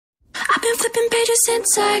flipping pages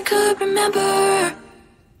since I could remember,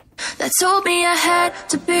 that told me I had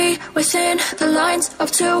to be within the lines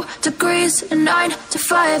of 2 degrees and 9 to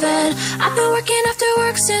 5. And I've been working after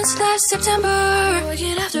work since last September.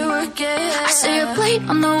 Working after work, yeah. I stay up late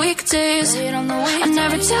on the weekdays. I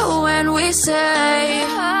never tell when we say.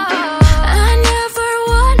 I never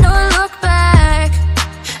wanna look back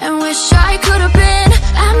and wish I could have been.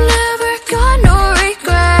 I've never got no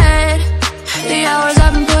regret. The hours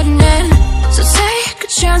I've been putting in, so take a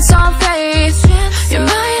chance on faith. Your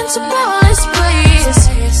mind's a boundless place.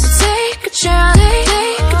 So take a chance,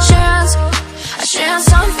 take a chance, a chance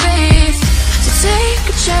on faith. So take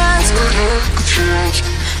a chance,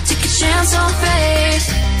 take a chance on faith.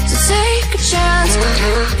 So take a chance.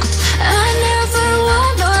 I never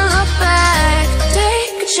wanna look back.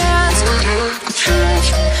 Take a chance,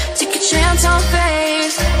 take a chance on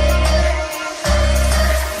faith.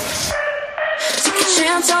 Take a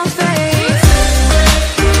chance on faith.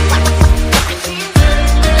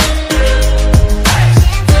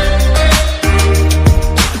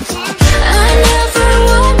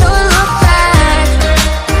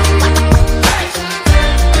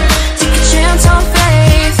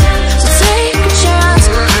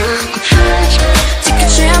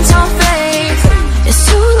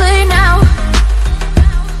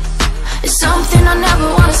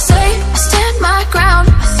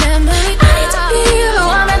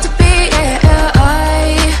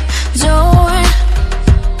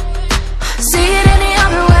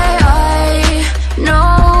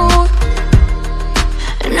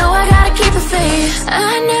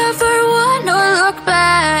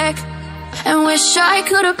 I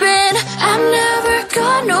could have been. I've never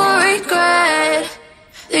got no regret.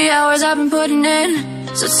 The hours I've been putting in,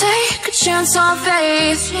 so take a chance on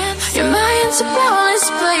faith. Your mind's a boundless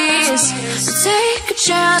place. So take a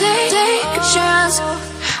chance, take a chance,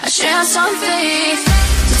 a chance on faith.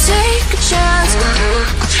 So take a chance,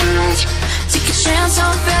 take a chance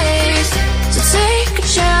on faith. So take a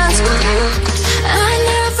chance. I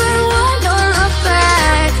never wanna look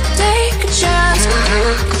back. Take a chance,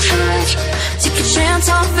 take a chance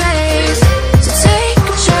on faith. So take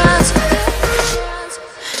a chance,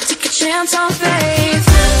 take a chance on faith.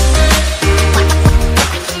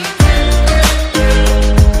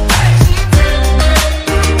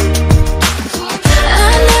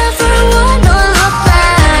 I never wanna look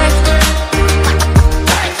back.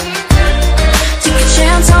 Take a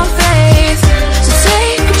chance on faith. So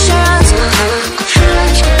take a chance,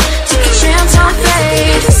 take a chance on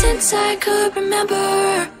faith. Since I could remember,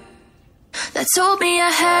 that told me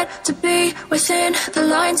I had to be within the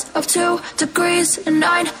lines of 2 degrees and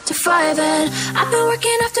 9 to 5. And I've been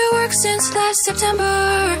working after work since last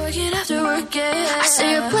September. Working after work, yeah. I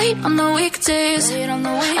stay up late on the weekdays.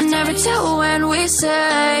 I never tell when we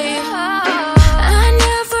say. I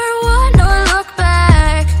never wanna look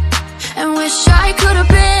back and wish I could have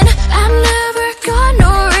been. I've never got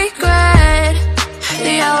no regret.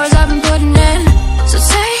 The hours I've been putting in, so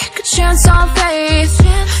take a chance on faith.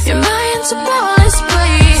 Your mind's a boundless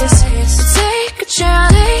place. So take a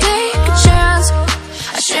chance, take a chance,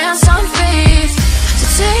 a chance on faith. So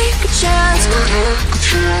take a chance,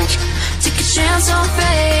 take a chance on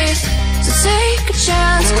faith. So take a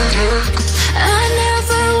chance. I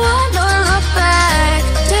never wanna look back.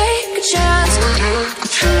 Take a chance,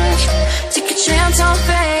 take a chance on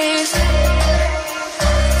faith.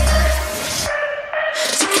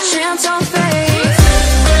 Take a chance on faith.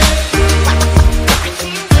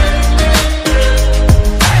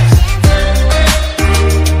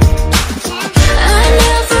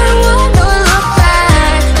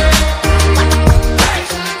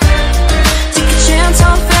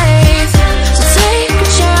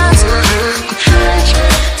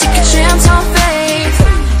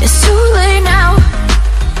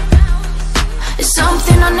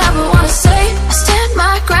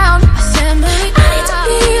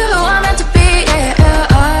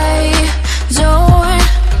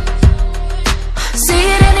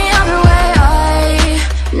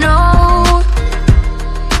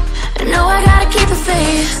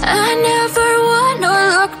 I never wanna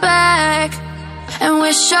look back and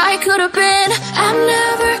wish I could have been. I've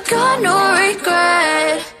never got no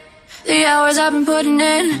regret. The hours I've been putting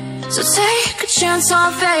in, so take a chance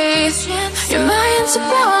on faith. Your mind's a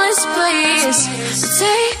boundless place. So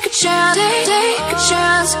take a chance, take a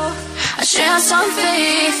chance, a chance on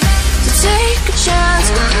faith. So take a chance,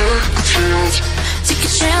 take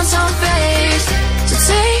a chance on faith. So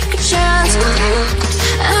take a chance.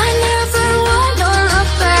 I never wanna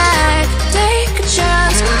look back. Take a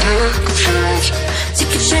chance,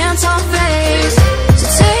 take a chance on faith. So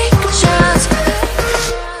take a chance,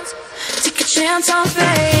 take chance on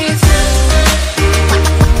faith.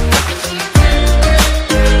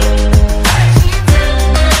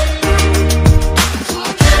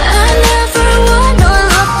 I never wanna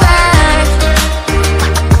look back.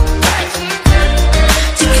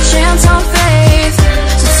 Take a chance on faith.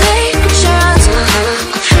 So take a chance.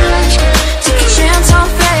 Take a chance on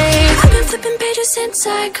faith. I've been flipping pages since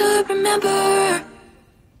I could remember.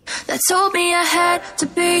 That told me I had to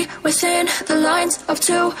be within the lines of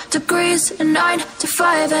 2 degrees and 9 to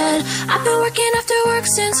 5. And I've been working after work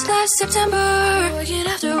since last September. Working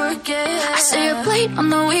after work, yeah. I stay up late on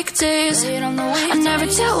the weekdays. I never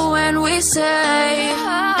tell when we say.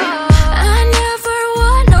 I never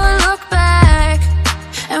wanna look back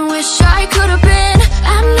and wish I could have been.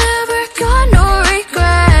 I've never got no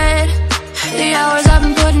regret the hours I've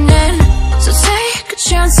been putting in. So take a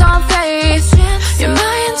chance on faith. Your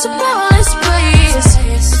mind's a boundless place.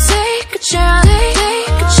 So take a chance,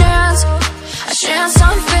 take a chance. A chance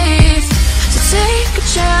on faith. So take a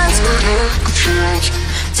chance.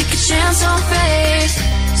 Take a chance on faith.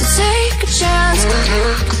 So take a chance.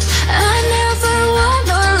 I never